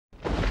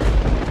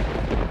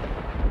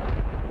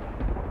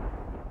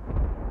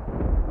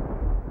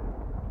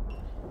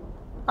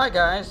Hi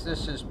guys,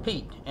 this is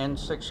Pete,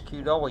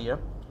 N6QW,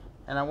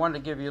 and I wanted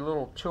to give you a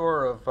little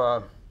tour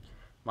of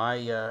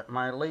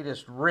my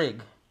latest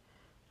rig,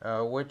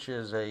 which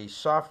is a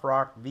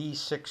SoftRock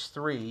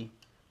V6.3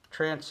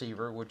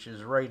 transceiver, which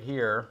is right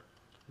here.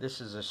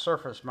 This is a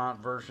surface mount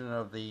version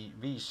of the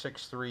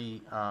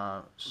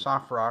V6.3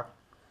 SoftRock.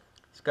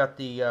 It's got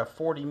the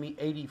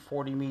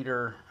 80-40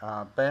 meter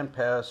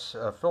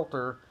bandpass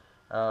filter,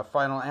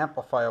 final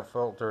amplifier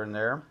filter in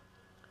there.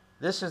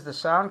 This is the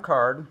sound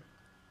card,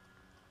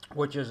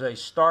 which is a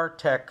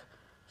StarTech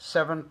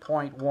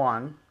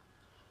 7.1,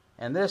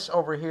 and this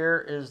over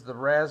here is the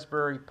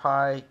Raspberry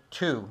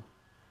Pi2.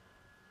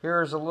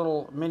 Here's a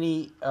little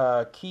mini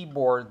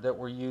keyboard that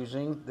we're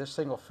using. This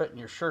thing will fit in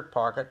your shirt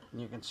pocket,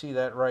 and you can see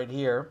that right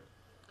here.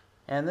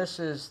 And this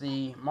is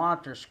the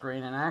monitor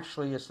screen, and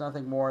actually it's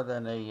nothing more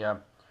than a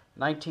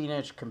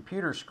 19-inch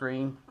computer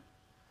screen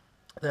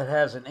that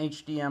has an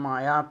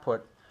HDMI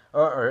output,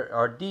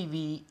 or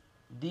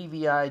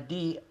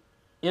DVI-D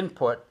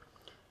input,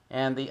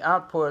 and the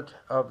output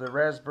of the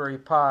Raspberry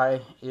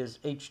Pi is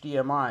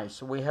HDMI.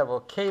 So we have a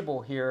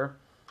cable here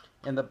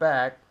in the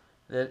back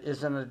that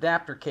is an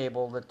adapter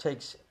cable that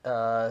takes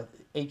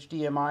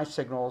HDMI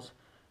signals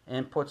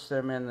and puts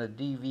them in the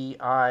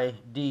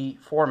DVI-D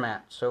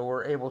format. So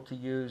we're able to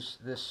use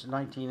this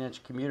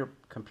 19-inch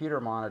computer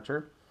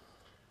monitor.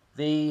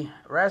 The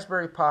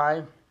Raspberry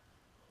Pi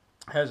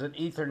has an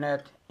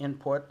Ethernet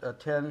input, a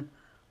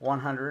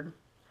 10100.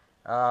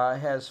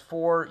 Has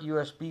 4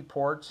 USB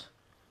ports,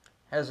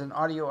 has an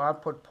audio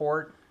output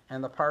port,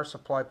 and the power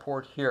supply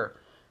port here.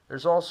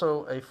 There's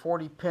also a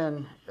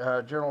 40-pin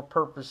general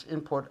purpose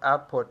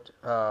input-output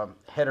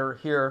header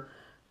here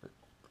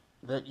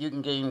that you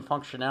can gain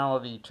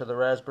functionality to the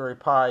Raspberry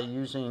Pi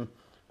using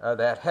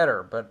that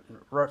header. But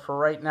for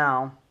right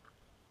now,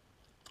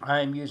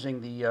 I'm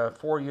using the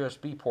 4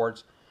 USB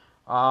ports.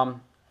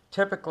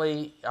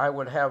 Typically, I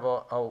would have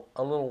a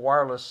little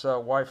wireless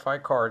Wi-Fi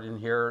card in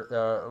here,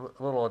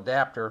 a little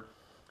adapter,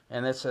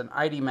 and it's an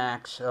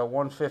IDMAX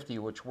 150,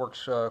 which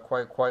works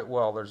quite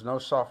well. There's no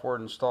software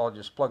installed,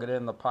 just plug it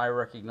in, the Pi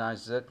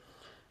recognizes it.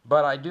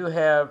 But I do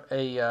have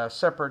a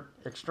separate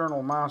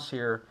external mouse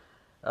here,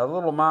 a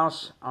little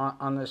mouse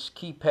on this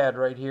keypad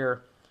right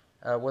here.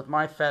 With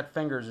my fat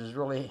fingers is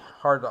really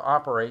hard to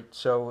operate,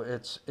 so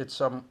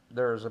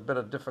there's a bit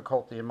of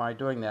difficulty in my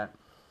doing that.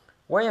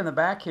 Way in the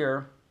back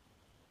here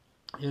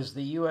is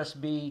the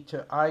USB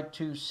to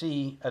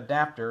I2C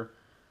adapter.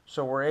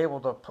 So we're able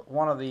to put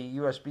one of the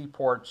USB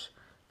ports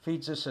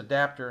feeds this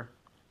adapter,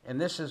 and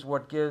this is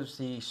what gives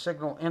the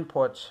signal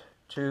inputs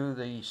to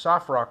the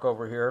SoftRock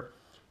over here.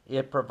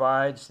 It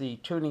provides the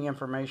tuning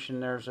information.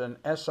 There's an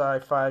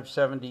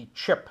SI570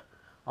 chip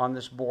on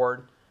this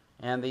board,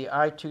 and the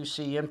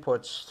I2C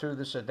inputs through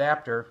this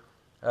adapter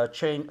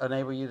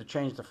enable you to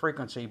change the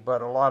frequency,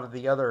 but a lot of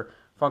the other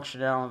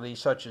functionality,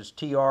 such as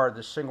TR,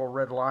 the single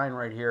red line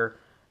right here,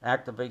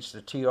 activates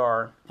the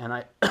TR. And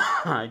I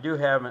I do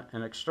have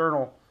an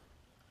external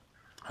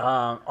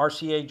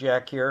RCA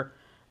jack here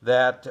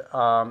that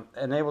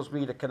enables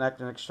me to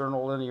connect an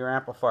external linear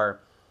amplifier.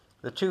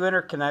 The two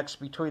interconnects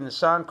between the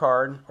sound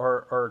card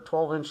are a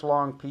 12-inch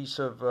long piece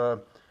of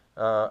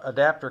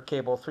adapter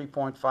cable,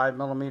 3.5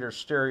 millimeter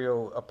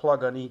stereo, a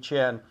plug on each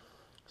end.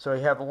 So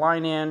you have a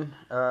line in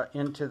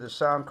into the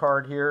sound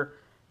card here,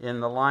 in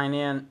the line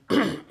in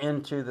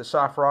into the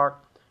SoftRock,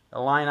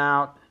 a line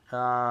out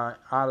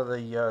of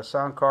the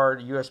sound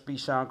card, USB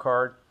sound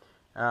card,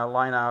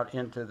 line out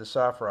into the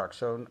SoftRock.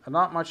 So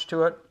not much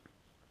to it.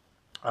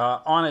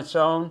 On its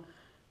own,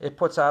 it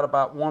puts out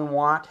about 1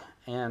 watt,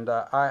 and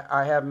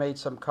I have made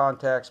some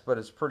contacts, but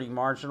it's pretty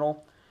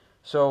marginal.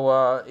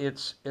 So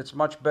it's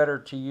much better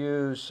to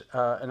use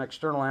an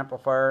external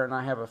amplifier, and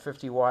I have a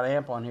 50-watt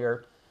amp on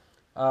here.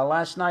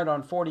 Last night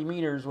on 40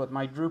 meters with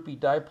my droopy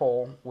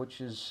dipole,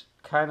 which is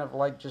kind of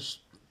like just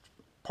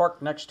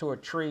parked next to a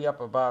tree up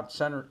about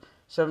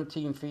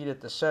 17 feet at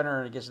the center,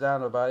 and it gets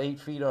down to about 8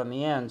 feet on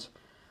the ends.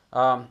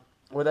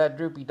 With that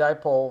droopy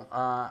dipole,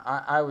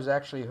 I was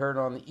actually heard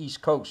on the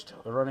East Coast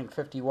running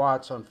 50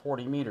 watts on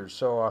 40 meters.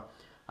 So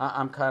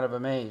I'm kind of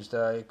amazed.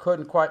 He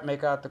couldn't quite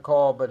make out the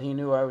call, but he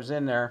knew I was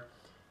in there.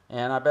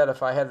 And I bet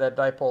if I had that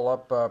dipole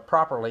up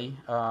properly,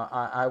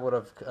 I would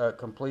have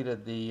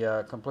completed the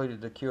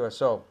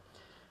QSO.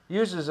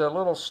 Uses a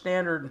little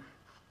standard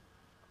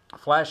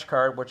flash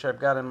card, which I've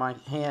got in my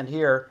hand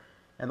here.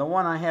 And the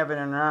one I have in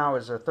there now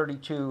is a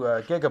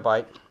 32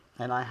 gigabyte.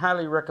 And I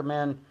highly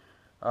recommend.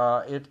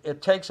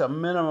 It takes a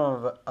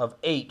minimum of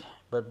 8,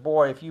 but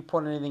boy, if you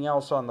put anything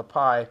else on the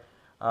Pi,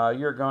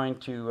 you're going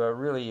to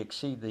really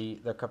exceed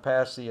the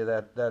capacity of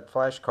that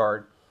flash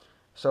card.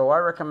 So I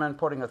recommend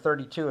putting a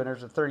 32, and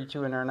there's a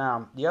 32 in there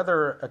now. The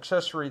other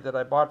accessory that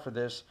I bought for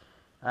this,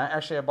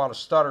 actually I bought a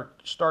starter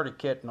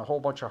kit, and a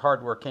whole bunch of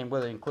hardware came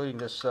with it, including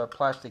this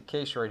plastic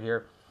case right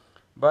here.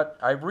 But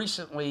I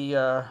recently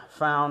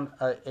found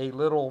a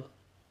little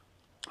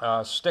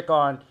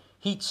stick-on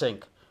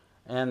heatsink.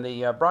 And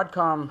the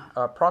Broadcom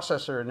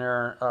processor in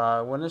there,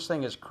 when this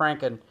thing is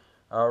cranking,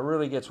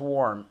 really gets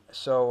warm.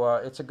 So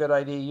it's a good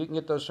idea. You can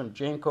get those from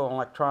Janko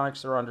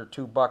Electronics. They're under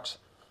 $2.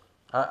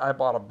 I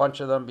bought a bunch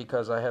of them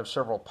because I have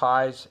several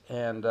Pis,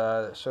 and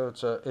so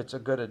it's a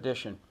good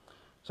addition.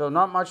 So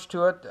not much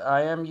to it.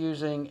 I am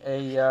using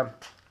a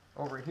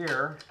over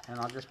here, and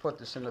I'll just put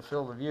this in the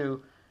field of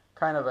view,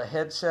 kind of a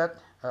headset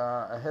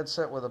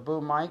with a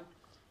boom mic,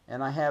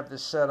 and I have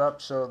this set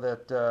up so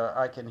that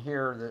I can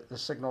hear the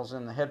signals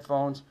in the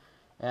headphones,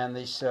 and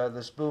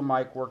this boom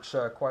mic works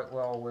quite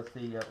well with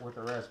the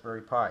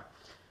Raspberry Pi.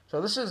 So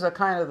this is a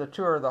kind of the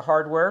tour of the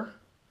hardware,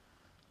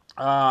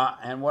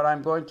 and what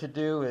I'm going to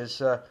do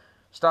is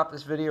stop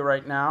this video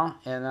right now,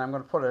 and I'm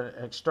going to put an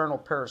external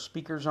pair of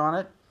speakers on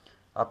it.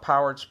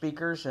 Powered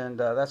speakers, and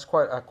that's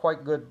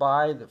quite good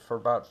buy for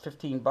about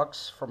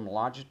 $15 from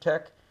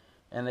Logitech,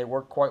 and they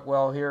work quite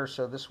well here.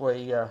 So this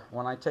way,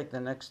 when I take the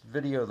next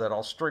video that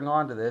I'll string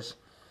onto this,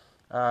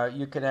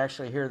 you can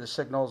actually hear the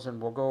signals, and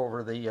we'll go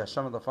over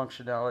some of the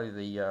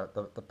functionality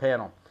of the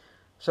panel.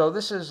 So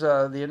this is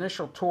the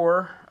initial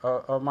tour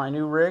of my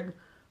new rig,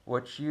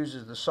 which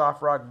uses the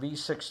SoftRock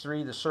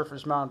V6.3, the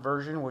surface mount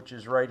version, which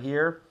is right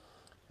here.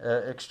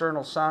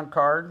 External sound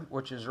card,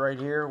 which is right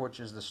here, which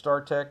is the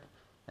StarTech,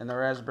 and the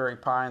Raspberry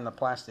Pi in the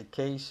plastic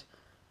case,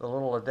 the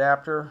little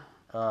adapter,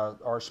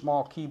 our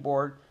small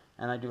keyboard,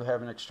 and I do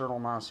have an external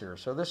mouse here.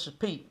 So this is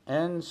Pete,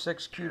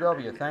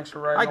 N6QW. Thanks for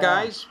riding along.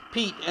 Hi guys,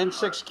 Pete,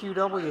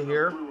 N6QW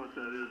here,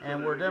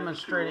 and we're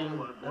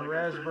demonstrating the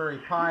Raspberry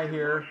Pi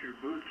here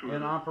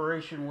in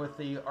operation with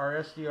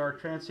our SDR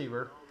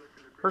transceiver.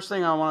 First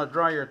thing I want to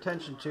draw your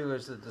attention to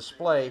is the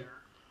display,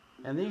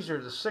 and these are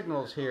the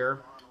signals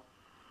here.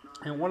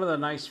 And one of the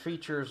nice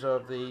features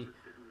of the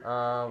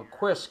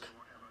Quisk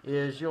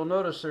is you'll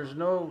notice there's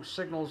no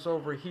signals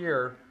over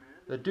here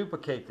that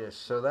duplicate this.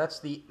 So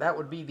that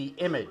would be the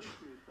image.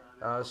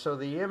 So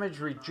the image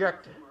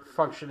reject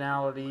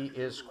functionality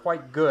is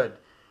quite good.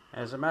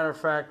 As a matter of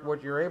fact,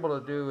 what you're able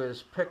to do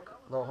is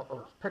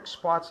pick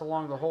spots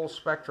along the whole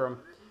spectrum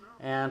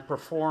and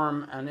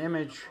perform an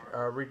image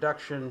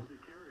reduction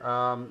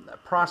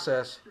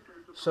process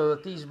so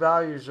that these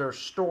values are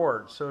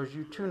stored. So as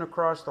you tune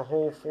across the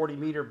whole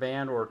 40-meter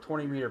band or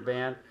 20-meter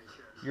band,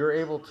 you're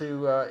able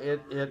to,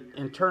 it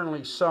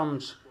internally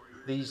sums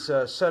these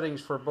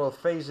settings for both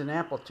phase and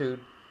amplitude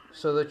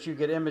so that you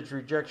get image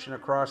rejection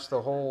across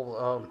the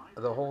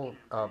whole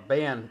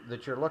band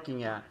that you're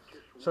looking at.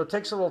 So it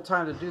takes a little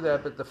time to do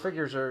that, but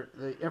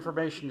the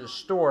information is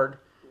stored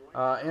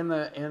on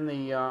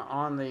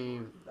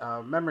the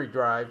memory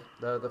drive,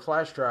 the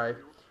flash drive.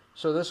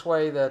 So this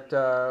way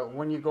that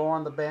when you go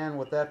on the band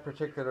with that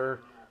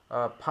particular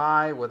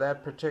Pi, with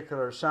that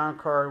particular sound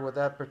card, with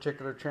that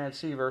particular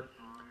transceiver,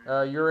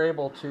 you're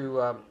able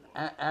to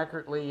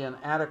accurately and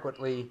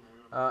adequately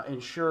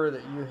ensure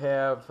that you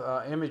have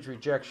image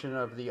rejection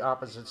of the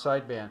opposite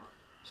sideband.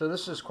 So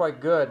this is quite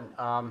good.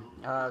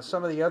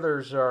 Some of the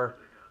others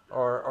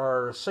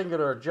are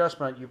singular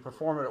adjustment. You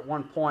perform it at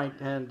one point,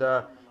 and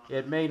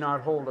it may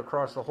not hold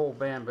across the whole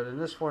band, but in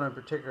this one in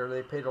particular,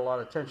 they paid a lot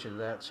of attention to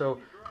that.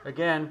 So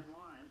again,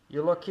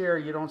 you look here,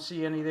 you don't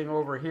see anything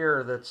over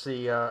here that's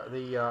the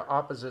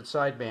opposite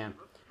sideband.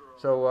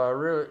 So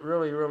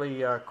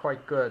really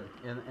quite good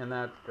in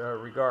that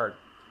regard.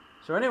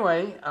 So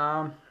anyway,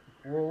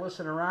 we'll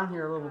listen around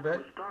here a little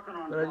bit,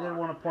 but I did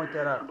want to point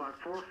that out.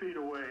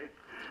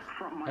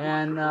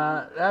 And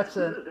that's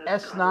an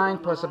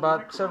S9 plus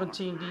about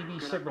 17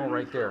 dB signal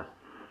right there.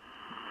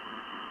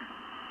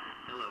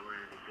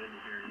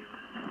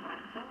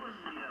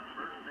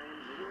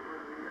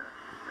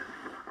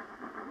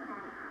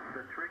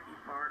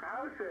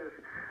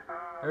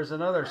 There's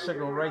another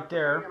signal right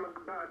there,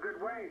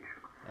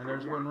 and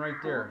there's one right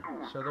there.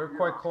 So they're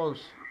quite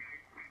close.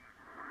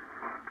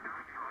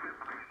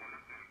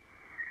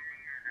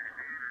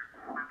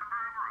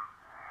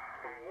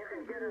 You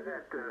can get it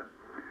at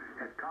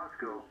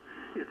Costco.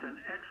 It's an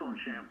excellent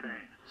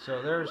champagne.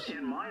 So there's,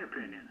 in my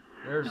opinion,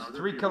 there's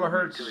 3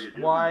 kilohertz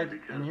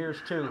wide, and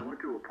here's 2. I went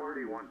to a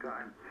party one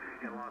time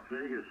in Las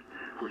Vegas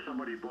where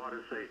somebody bought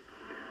us a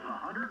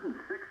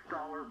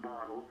 $106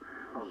 bottle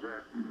of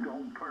that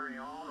Dom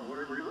Perignon or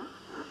whatever it is.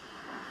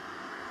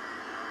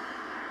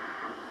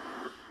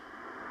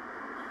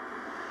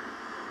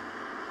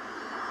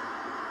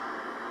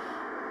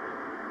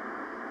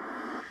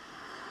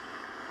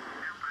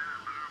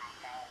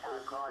 I'll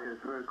call you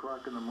at 3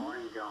 o'clock in the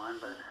morning, John,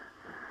 but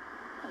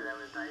that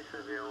was nice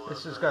of you.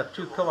 This has got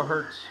 2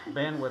 kilohertz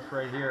bandwidth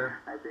right here.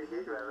 I think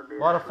he'd rather be A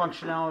lot of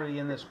functionality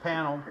in this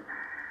panel.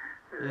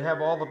 You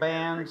have all the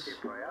bands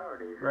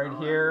right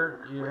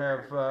here. You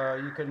have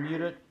you can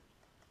mute it.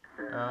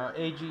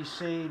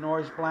 AGC,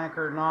 noise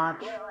blanker,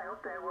 notch.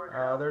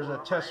 There's a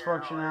test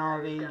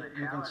functionality.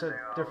 You can set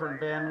different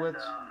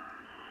bandwidths,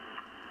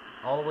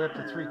 all the way up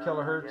to 3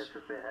 kilohertz.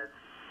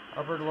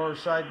 Upper and lower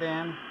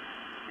sideband.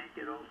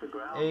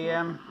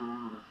 AM,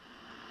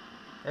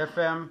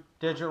 FM,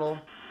 digital.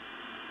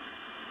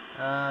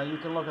 You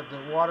can look at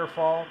the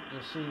waterfall.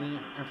 You'll see the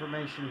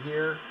information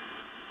here.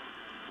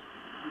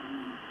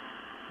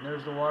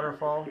 There's the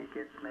waterfall.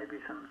 Maybe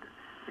some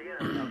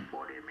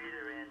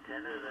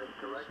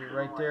See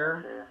right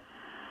there.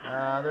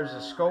 There's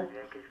a scope.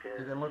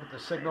 You can look at the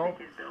signal.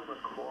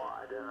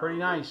 Pretty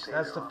nice.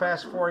 That's the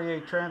fast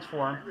Fourier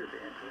transform.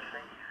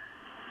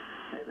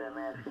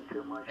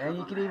 And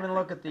you can even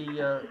look at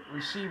the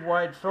receive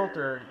wide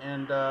filter,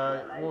 and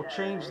we'll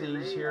change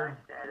these here.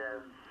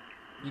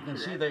 You can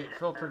see the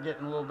filter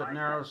getting a little bit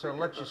narrow, so it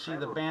lets you see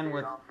the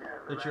bandwidth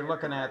that you're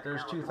looking at.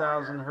 There's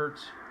 2,000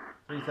 hertz,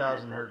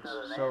 3,000 hertz.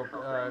 So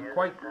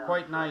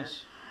quite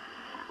nice.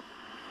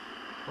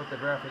 Put the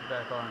graphic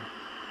back on.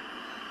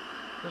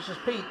 This is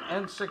Pete,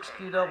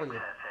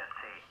 N6QW.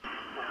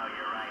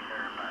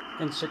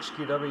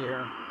 N6QW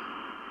here.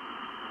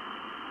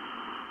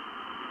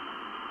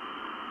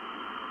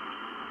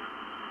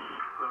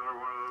 Another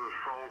one of those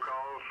phone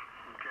calls.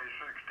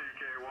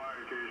 K6DKY,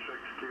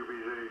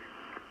 K6QBZ.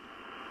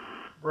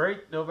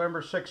 Right,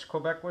 November 6,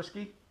 Quebec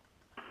Whiskey.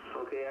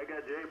 Okay, I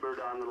got Jaybird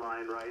on the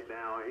line right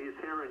now. He's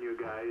hearing you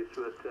guys,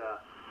 but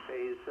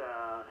he's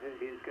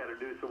got to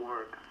do some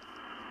work.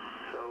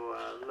 So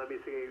let me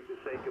say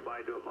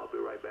goodbye to him. I'll be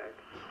right back.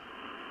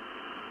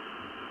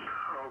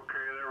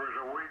 Okay, there was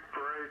a week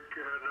break.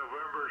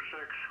 November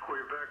 6,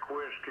 Quebec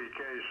Whiskey,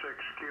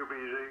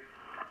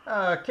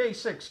 K6QBZ.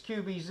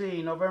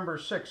 K6QBZ, November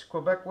 6,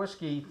 Quebec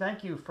Whiskey.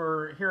 Thank you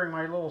for hearing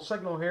my little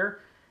signal here.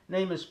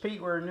 Name is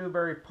Pete. We're in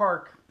Newbury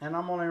Park, and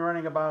I'm only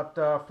running about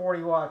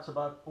 40 watts.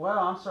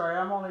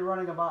 I'm only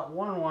running about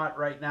 1 watt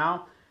right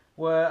now.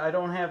 Well, I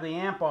don't have the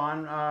amp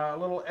on. A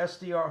little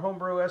SDR,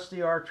 homebrew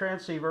SDR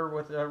transceiver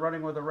with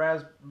running with a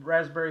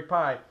Raspberry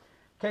Pi.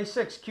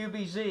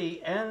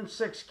 K6QBZ,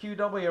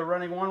 N6QW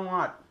running 1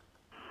 watt.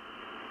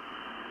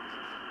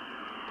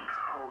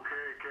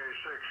 Okay,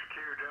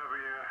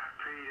 K6QW,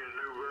 Pete in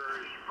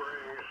Newberry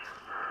Springs,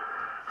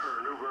 or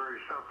Newberry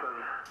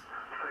something.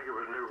 I think it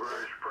was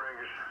Newberry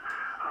Springs.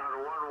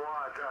 On 1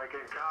 watt, I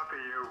can copy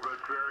you, but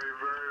very,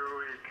 very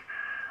weak.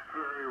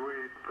 Very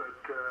weak,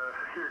 but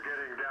you're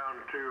getting down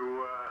to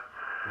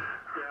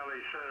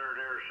Valley Center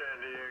near San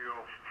Diego.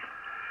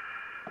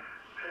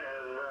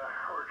 And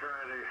we're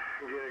trying to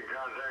get in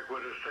contact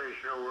with a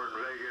station over in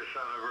Vegas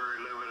on a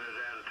very limited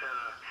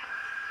antenna.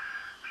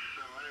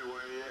 So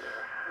anyway,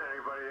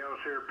 anybody else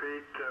here,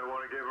 Pete,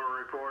 want to give a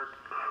report?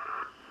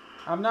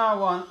 I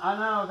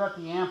now got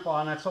the amp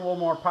on. That's a little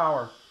more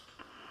power.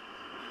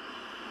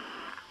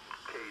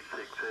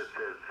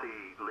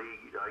 K6SSC,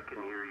 Lee, I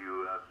can hear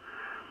you,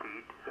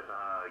 Pete.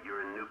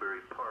 You're in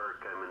Newbury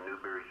Park. I'm in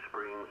Newberry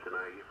Springs, and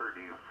I heard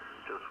you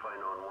just fine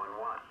on 1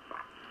 watt.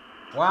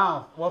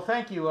 Wow. Well,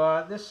 thank you.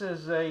 This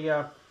is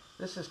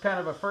kind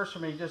of a first for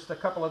me. Just a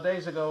couple of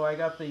days ago, I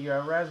got the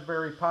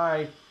Raspberry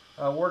Pi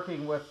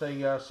working with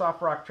the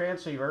SoftRock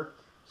transceiver.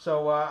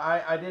 So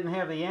I didn't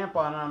have the amp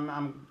on.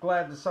 I'm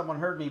glad that someone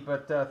heard me,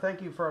 but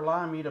thank you for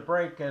allowing me to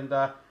break. And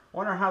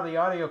wonder how the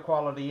audio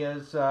quality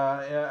is.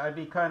 I'd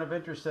be kind of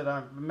interested.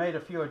 I've made a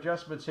few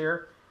adjustments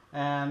here,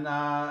 and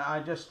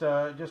I just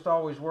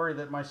always worry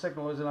that my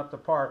signal isn't up to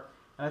par.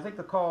 And I think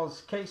the call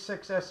is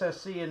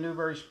K6SSC in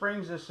Newberry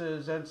Springs. This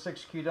is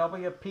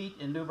N6QW, Pete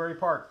in Newbury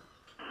Park.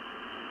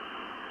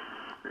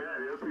 Yeah,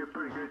 you'll be a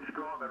pretty good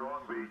storm at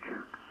Long Beach.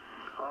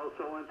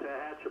 Also in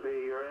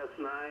Tehachapi, your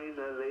S9,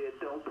 they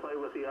don't play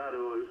with the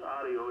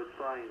audio. It's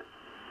fine.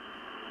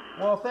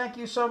 Well, thank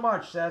you so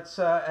much. That's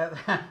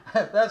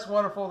that's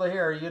wonderful to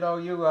hear. You know,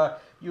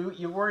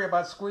 you worry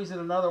about squeezing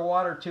another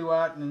watt or two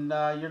out, and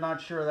you're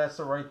not sure that's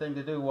the right thing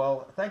to do.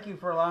 Well, thank you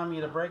for allowing me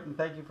to break, and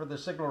thank you for the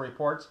signal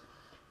reports.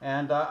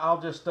 And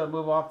I'll just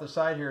move off the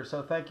side here.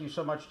 So thank you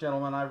so much,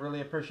 gentlemen. I really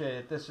appreciate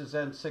it. This is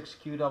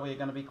N6QW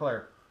going to be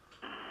clear.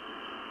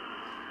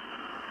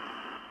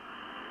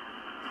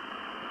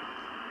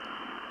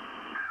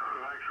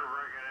 Thanks for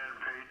breaking in,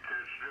 Pete.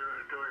 It's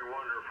doing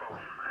wonderful.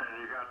 And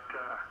you got,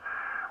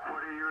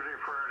 what are you using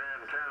for an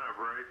antenna,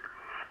 break?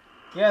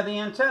 Yeah, the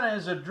antenna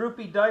is a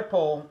droopy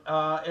dipole.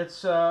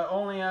 It's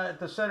only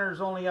the center is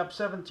only up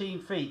 17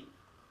 feet.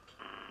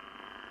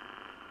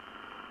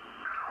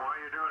 Well,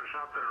 you're doing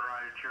something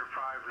right. You're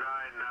 5.9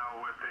 now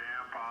with the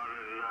amp on,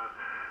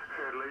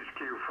 and at least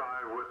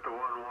Q5 with the 1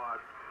 watt.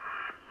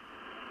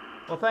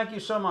 Well, thank you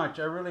so much.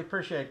 I really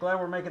appreciate it. Glad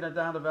we're making it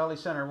down to Valley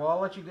Center. Well, I'll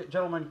let you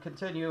gentlemen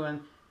continue,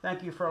 and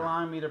thank you for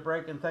allowing me to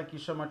break, and thank you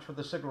so much for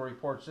the signal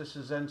reports. This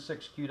is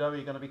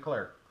N6QW going to be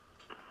clear.